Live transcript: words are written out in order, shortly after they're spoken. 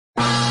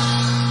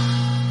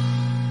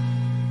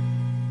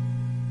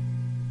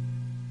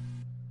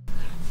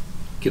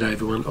G'day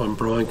everyone, I'm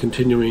Brian,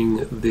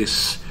 continuing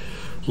this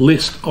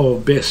list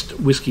of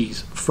best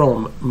whiskies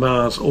from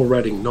Mars, all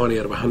rating 90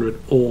 out of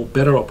 100 or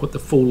better. I'll put the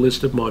full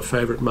list of my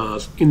favourite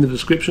Mars in the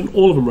description,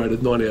 all of them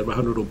rated 90 out of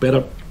 100 or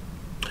better,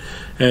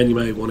 and you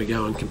may want to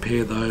go and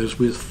compare those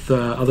with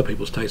other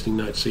people's tasting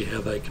notes, see how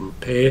they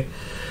compare.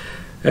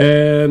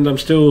 And I'm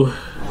still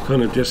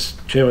kind of just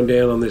chowing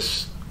down on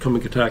this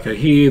Komagatake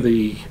here,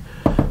 the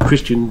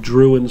Christian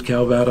Druins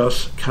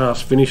Calvados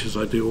cask finish, as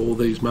I do all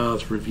these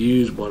Mars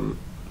reviews, one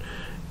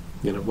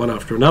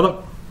after another,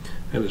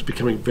 and it's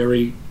becoming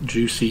very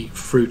juicy,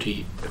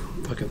 fruity.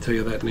 I can tell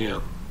you that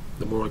now,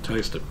 the more I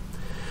taste it.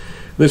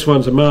 This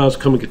one's a Mars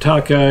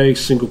Komagatake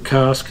Single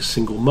Cask,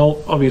 Single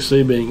Malt,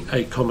 obviously being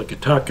a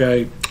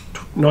Komagatake,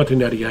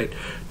 1988,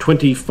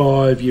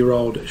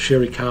 25-year-old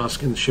Sherry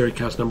Cask, and the Sherry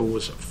Cask number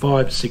was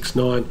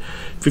 569,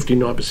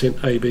 59%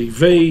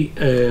 ABV,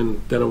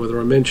 and don't know whether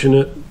I mention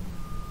it.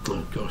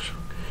 Oh gosh,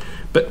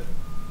 but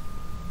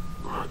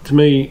to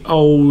me,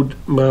 old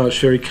Mars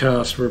Sherry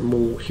Casks were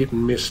more hit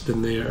and miss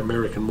than their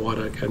American white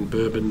oak and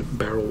bourbon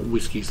barrel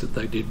whiskies that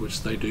they did,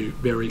 which they do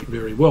very,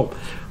 very well.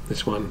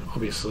 This one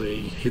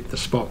obviously hit the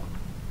spot.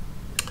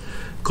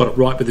 Got it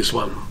right with this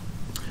one.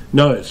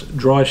 Nose,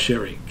 dry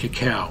sherry,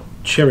 cacao,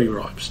 cherry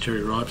ripes.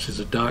 Cherry ripes is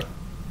a dark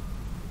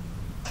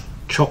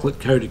chocolate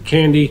coated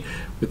candy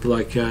with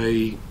like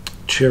a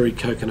cherry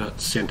coconut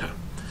centre.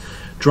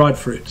 Dried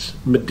fruits,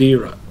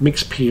 Madeira,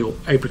 mixed peel,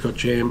 apricot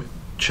jam,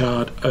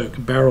 charred oak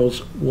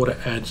barrels, water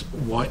adds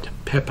white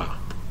pepper.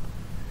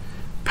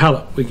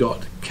 Palate, we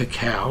got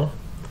cacao,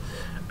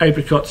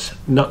 apricots,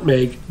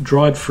 nutmeg,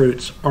 dried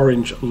fruits,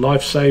 orange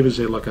lifesavers.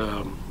 They're like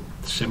a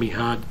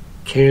semi-hard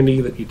candy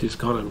that you just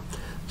kind of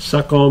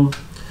suck on.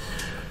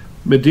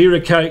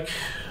 Madeira cake,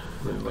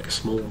 like a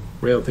small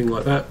round thing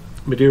like that.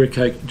 Madeira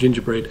cake,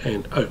 gingerbread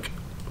and oak.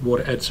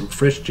 Water adds some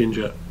fresh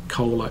ginger,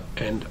 cola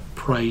and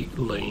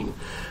praline.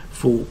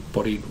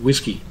 Full-bodied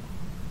whiskey.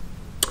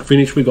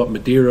 Finish, we got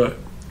Madeira,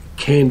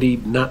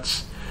 candied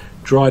nuts,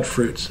 dried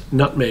fruits,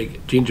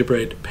 nutmeg,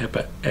 gingerbread,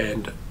 pepper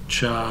and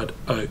charred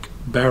oak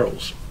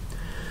barrels.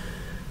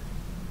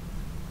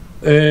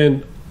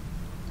 And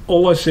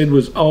all I said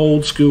was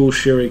old school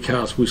Sherry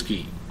Cask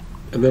whiskey,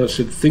 and then I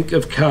said think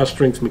of cask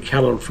strength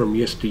Macallan from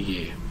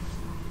yesteryear.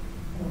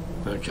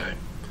 Okay,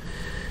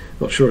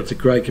 not sure it's a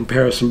great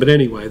comparison, but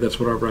anyway, that's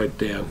what I wrote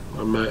down.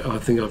 I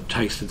think I've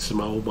tasted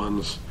some old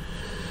ones,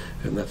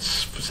 and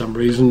that's, for some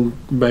reason,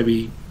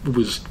 maybe it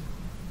was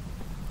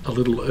a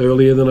little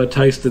earlier than I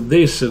tasted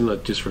this, and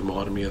it just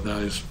reminded me of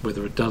those.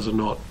 Whether it does or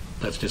not,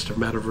 that's just a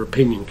matter of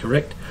opinion,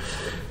 correct?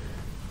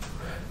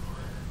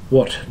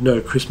 What,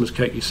 no Christmas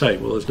cake, you say?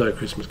 Well, there's no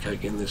Christmas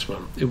cake in this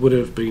one. It would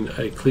have been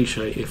a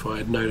cliche if I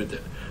had noted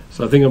it.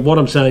 So I think what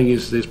I'm saying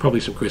is there's probably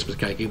some Christmas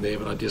cake in there,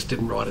 but I just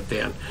didn't write it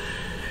down.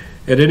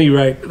 At any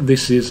rate,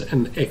 this is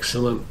an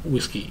excellent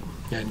whiskey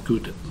and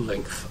good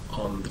length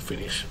on the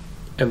finish.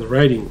 And the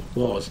rating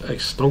was a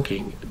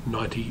stonking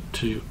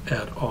 92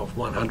 out of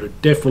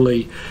 100.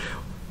 Definitely,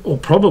 or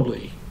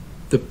probably,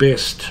 the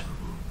best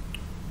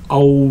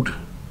old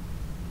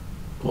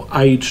or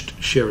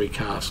aged Sherry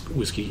Cask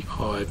whiskey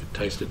I've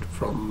tasted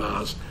from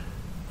Mars,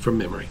 from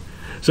memory.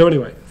 So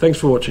anyway, thanks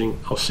for watching.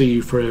 I'll see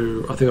you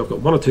for, I think I've got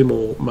one or two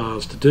more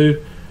Mars to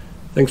do.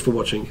 Thanks for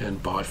watching,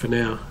 and bye for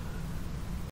now.